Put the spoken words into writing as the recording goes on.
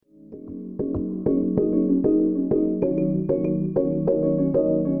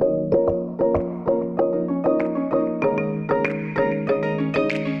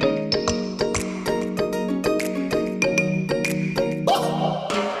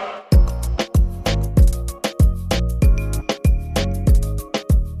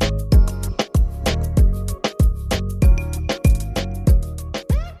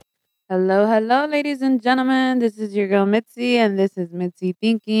Hello, hello, ladies and gentlemen. This is your girl Mitzi, and this is Mitzi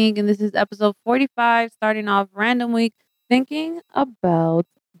Thinking, and this is episode 45, starting off random week, thinking about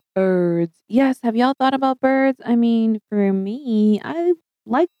birds. Yes, have y'all thought about birds? I mean, for me, I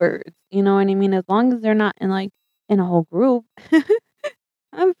like birds. You know what I mean? As long as they're not in a whole group,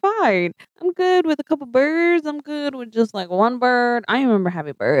 I'm fine. I'm good with a couple birds. I'm good with just like one bird. I remember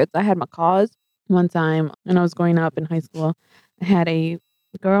having birds. I had macaws one time when I was growing up in high school. I had a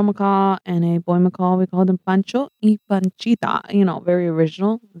girl macaw and a boy macaw. We called them Pancho y Panchita. Very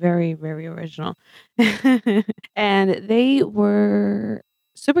original. Very, very original. And they were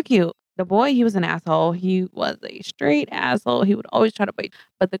super cute. The boy, he was an asshole. He was a straight asshole. He would always try to bite.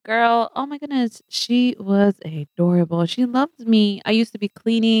 But the girl, oh my goodness, she was adorable. She loved me. I used to be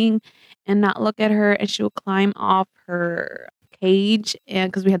cleaning and not look at her, and she would climb off her cage. And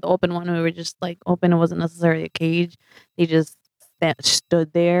because we had the open one, we were just like open. It wasn't necessarily a cage. They just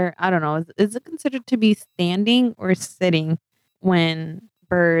stood there. I don't know. Is it considered to be standing or sitting when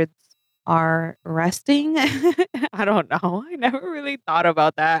birds are resting? I don't know. I never really thought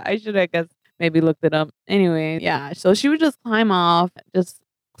about that. I should, I guess, maybe looked it up. Anyway, yeah. So she would just climb off, just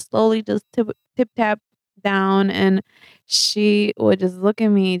slowly just tip tap down, and she would just look at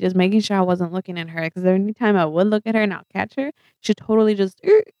me, just making sure I wasn't looking at her. Because anytime I would look at her and not catch her, she'd totally just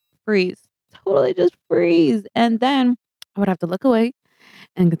freeze. Totally just freeze. And then I would have to look away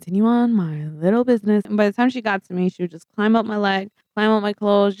and continue on my little business. And by the time she got to me, she would just climb up my leg, climb up my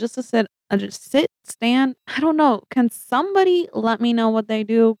clothes, just to sit, just sit, stand. I don't know. Can somebody let me know what they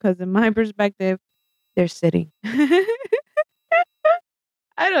do? Because in my perspective, they're sitting. I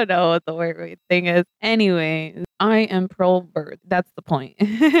don't know what the word thing is. Anyway, I am pro bird. That's the point.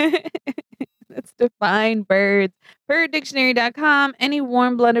 Let's define birds. Birddictionary.com. Any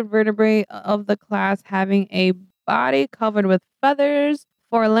warm blooded vertebrate of the class having a body covered with feathers,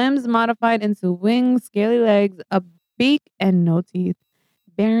 four limbs modified into wings, scaly legs, a beak, and no teeth.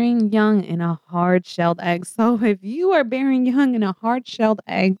 Bearing young in a hard shelled egg. So if you are bearing young in a hard shelled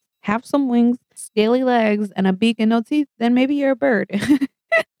egg, have some wings, scaly legs, and a beak and no teeth, then maybe you're a bird.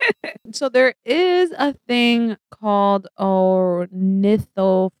 So there is a thing called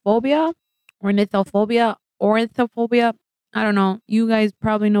ornithophobia. I don't know. You guys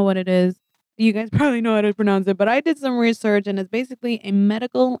probably know what it is. You guys probably know how to pronounce it, but I did some research, and it's basically a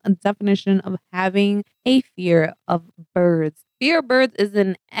medical definition of having a fear of birds. Fear of birds is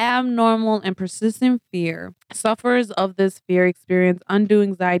an abnormal and persistent fear. Sufferers of this fear experience undue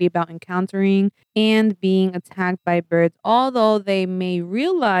anxiety about encountering and being attacked by birds, although they may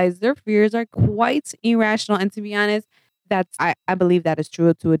realize their fears are quite irrational. And to be honest, I believe that is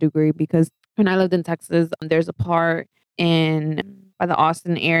true to a degree, because when I lived in Texas, there's a part in by the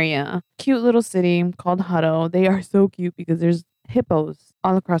Austin area, cute little city called Hutto. They are so cute because there's hippos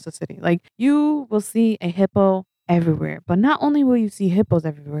all across the city. Like, you will see a hippo everywhere, but not only will you see hippos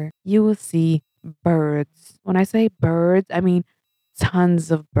everywhere, you will see birds. When I say birds, I mean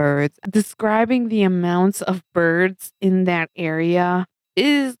tons of birds. Describing the amounts of birds in that area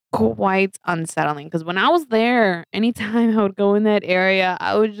is quite unsettling, because when I was there, anytime I would go in that area,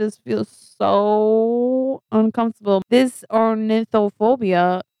 I would just feel so uncomfortable. This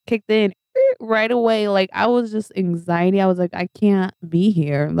ornithophobia kicked in right away. Like, I was just anxiety. I was like, I can't be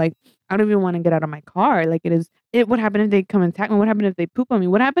here. Like, I don't even want to get out of my car. Like, what happened if they come and attack me? What happened if they poop on me?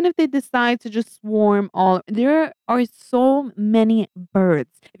 What happened if they decide to just swarm all? There are so many birds.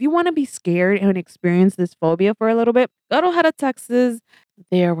 If you want to be scared and experience this phobia for a little bit, go to Hutto, Texas.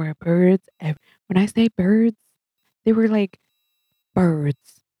 There were birds. When I say birds, they were like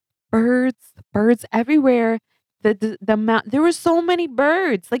birds, birds everywhere. There were so many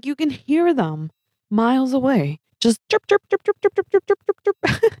birds, like you can hear them miles away, just chirp, chirp, chirp, chirp, chirp, chirp, chirp, chirp, chirp, chirp.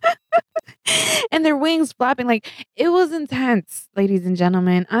 And their wings flapping. Like, it was intense, ladies and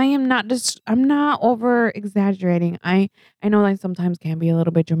gentlemen. I'm not over exaggerating. I know I sometimes can be a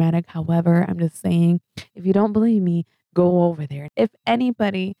little bit dramatic. However, I'm just saying, if you don't believe me, go over there. If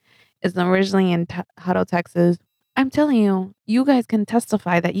anybody is originally in Hutto, Texas, I'm telling you, you guys can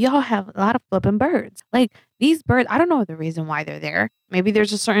testify that y'all have a lot of flipping birds. Like, these birds, I don't know the reason why they're there. Maybe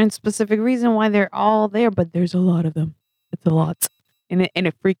there's a certain specific reason why they're all there, but there's a lot of them. It's a lot. And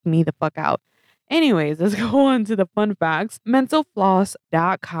it freaked me the fuck out. Anyways, let's go on to the fun facts.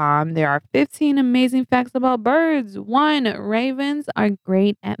 Mentalfloss.com. There are 15 amazing facts about birds. 1. Ravens are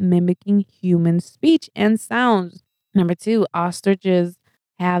great at mimicking human speech and sounds. Number 2. Ostriches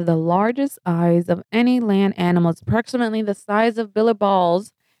have the largest eyes of any land animals, approximately the size of billiard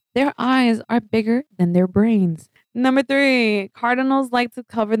balls. Their eyes are bigger than their brains. Number 3. Cardinals like to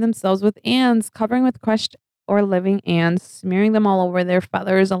cover themselves with ants. Covering with crushed or living ants, smearing them all over their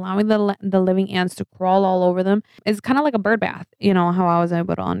feathers, allowing the living ants to crawl all over them. It's kind of like a bird bath, how I was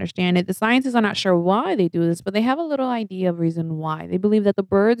able to understand it. The scientists are not sure why they do this, but they have a little idea of reason why. They believe that the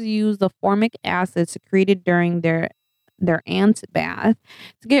birds use the formic acid secreted during their ant bath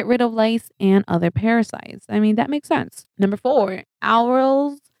to get rid of lice and other parasites. I mean, that makes sense. Number 4,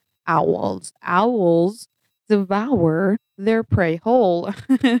 owls devour their prey whole.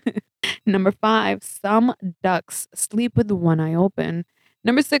 Number 5, some ducks sleep with one eye open.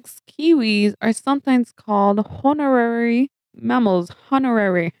 Number 6, kiwis are sometimes called honorary mammals.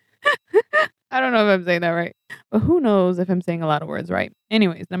 Honorary. I don't know if I'm saying that right, but who knows if I'm saying a lot of words right.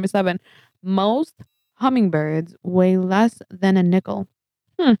 Anyways, number 7, most hummingbirds weigh less than a nickel.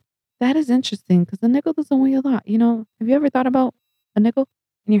 That is interesting because a nickel doesn't weigh a lot. Have you ever thought about a nickel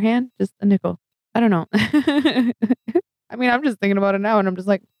in your hand? Just a nickel. I don't know. I mean, I'm just thinking about it now and I'm just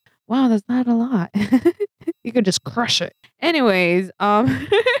like, wow, that's not a lot. You could just crush it. Anyways,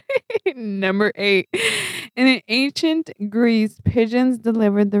 number 8. In ancient Greece, pigeons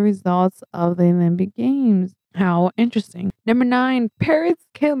delivered the results of the Olympic Games. How interesting. Number 9, parrots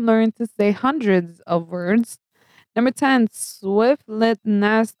can learn to say hundreds of words. Number 10, swiftlet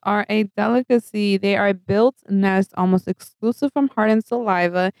nests are a delicacy. They are built nests almost exclusive from hardened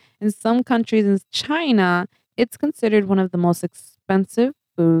saliva. In some countries in China, it's considered one of the most expensive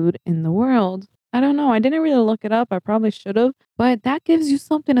food in the world. I don't know. I didn't really look it up. I probably should have, but that gives you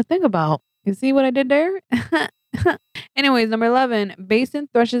something to think about. You see what I did there? Anyways, number 11, basin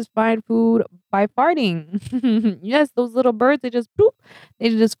thrushes find food by farting. Yes, those little birds, they just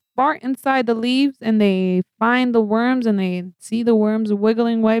fart inside the leaves and they find the worms and they see the worms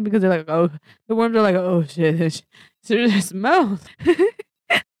wiggling away because they're like, oh, the worms are like, oh shit, it smells.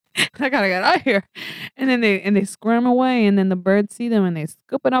 I gotta get out of here. And then they squirm away and then the birds see them and they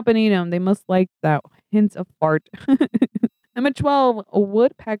scoop it up and eat them. They must like that hint of fart. Number 12,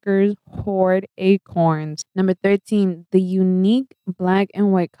 woodpeckers hoard acorns. Number 13, the unique black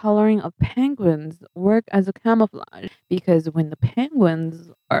and white coloring of penguins work as a camouflage because when the penguins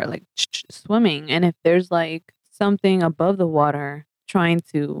are like swimming and if there's like something above the water trying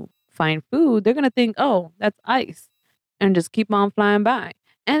to find food, they're going to think, oh, that's ice and just keep on flying by.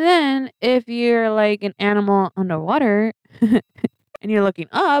 And then if you're like an animal underwater and you're looking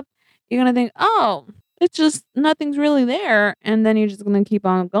up, you're going to think, oh, it's just nothing's really there. And then you're just going to keep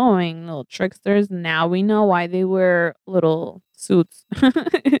on going. Little tricksters. Now we know why they wear little suits.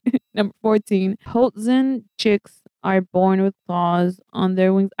 Number 14. Hoatzin chicks are born with claws on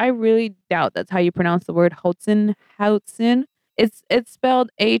their wings. I really doubt that's how you pronounce the word Hoatzin. Hoatzin. It's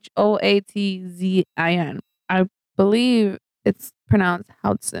spelled Hoatzin. I believe it's pronounced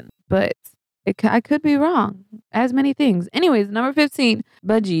Hoatzin, but I could be wrong, as many things. Anyways, number 15,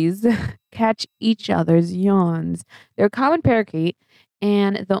 budgies catch each other's yawns. They're a common parakeet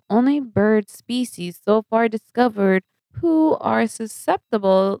and the only bird species so far discovered who are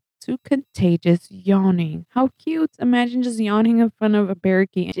susceptible to contagious yawning. How cute. Imagine just yawning in front of a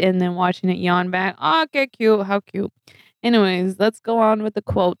parakeet and then watching it yawn back. Oh, okay, cute. How cute. Anyways, let's go on with the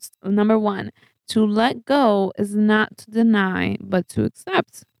quotes. Number 1, to let go is not to deny, but to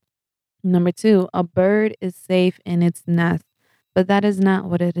accept. Number 2, a bird is safe in its nest, but that is not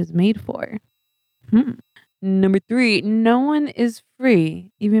what it is made for. Number 3, no one is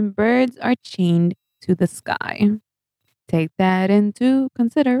free. Even birds are chained to the sky. Take that into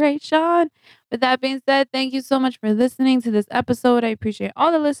consideration. With that being said, thank you so much for listening to this episode. I appreciate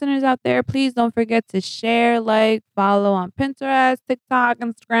all the listeners out there. Please don't forget to share, like, follow on Pinterest, TikTok,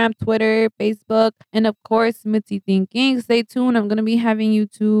 Instagram, Twitter, Facebook, and of course, Mitzi Thinking. Stay tuned. I'm going to be having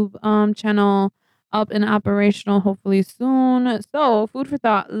YouTube channel up and operational hopefully soon. So, food for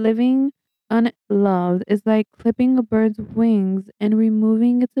thought. Living unloved is like clipping a bird's wings and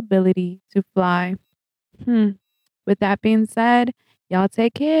removing its ability to fly. With that being said, y'all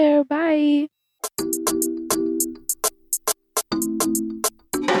take care. Bye.